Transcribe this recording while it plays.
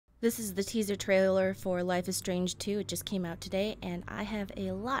This is the teaser trailer for Life is Strange 2. It just came out today, and I have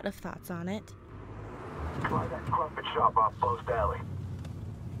a lot of thoughts on it. Try that crumpet shop off Post Alley.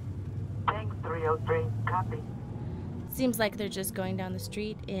 Thanks, 303. Copy. Seems like they're just going down the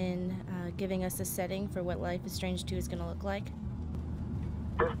street in giving us a setting for what Life is Strange 2 is going to look like.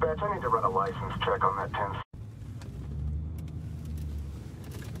 Dispatch, I need to run a license check on that 10.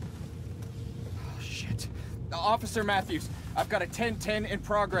 Oh, shit. Officer Matthews, I've got a 10-10 in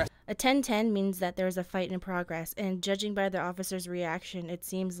progress. A 10-10 means that there's a fight in progress, and judging by the officer's reaction, it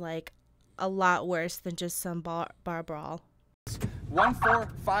seems like a lot worse than just some bar brawl.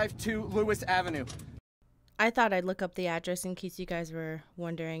 1452 Lewis Avenue. I thought I'd look up the address in case you guys were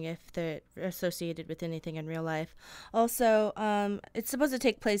wondering if they're associated with anything in real life. Also, it's supposed to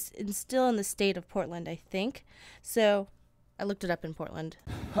take place still in the state of Portland, I think. So, I looked it up in Portland.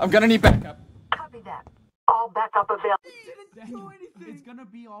 I'm gonna need backup. Copy that. All backup available. Daniel, it's gonna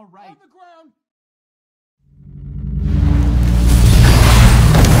be all right. On the ground.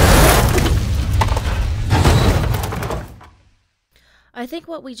 I think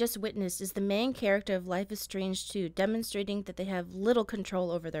what we just witnessed is the main character of Life is Strange 2 demonstrating that they have little control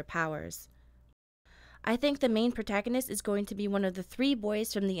over their powers. I think the main protagonist is going to be one of the 3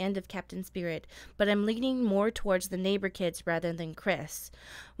 boys from the end of Captain Spirit, but I'm leaning more towards the neighbor kids rather than Chris.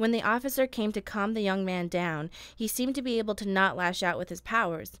 When the officer came to calm the young man down, he seemed to be able to not lash out with his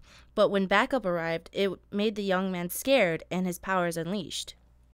powers, but when backup arrived, it made the young man scared and his powers unleashed.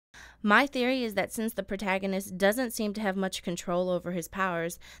 My theory is that since the protagonist doesn't seem to have much control over his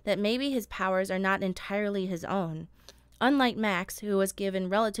powers, that maybe his powers are not entirely his own. Unlike Max, who was given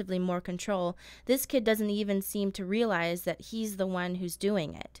relatively more control, this kid doesn't even seem to realize that he's the one who's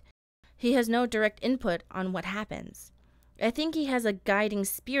doing it. He has no direct input on what happens. I think he has a guiding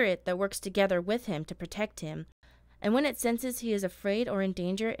spirit that works together with him to protect him, and when it senses he is afraid or in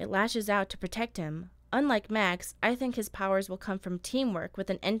danger, it lashes out to protect him. Unlike Max, I think his powers will come from teamwork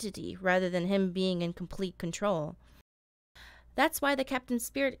with an entity rather than him being in complete control. That's why the Captain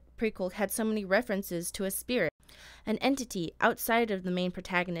Spirit prequel had so many references to a spirit, an entity outside of the main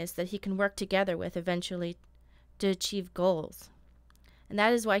protagonist that he can work together with eventually to achieve goals. And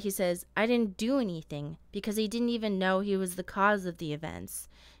that is why he says, I didn't do anything, because he didn't even know he was the cause of the events.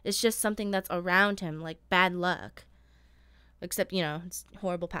 It's just something that's around him, like bad luck. Except, you know, it's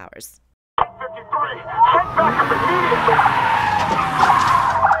horrible powers. 53! Head back up immediately!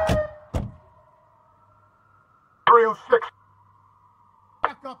 306!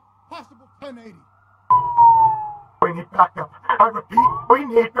 Backup, possible 1080. We need backup. I repeat, we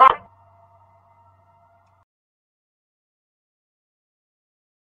need backup!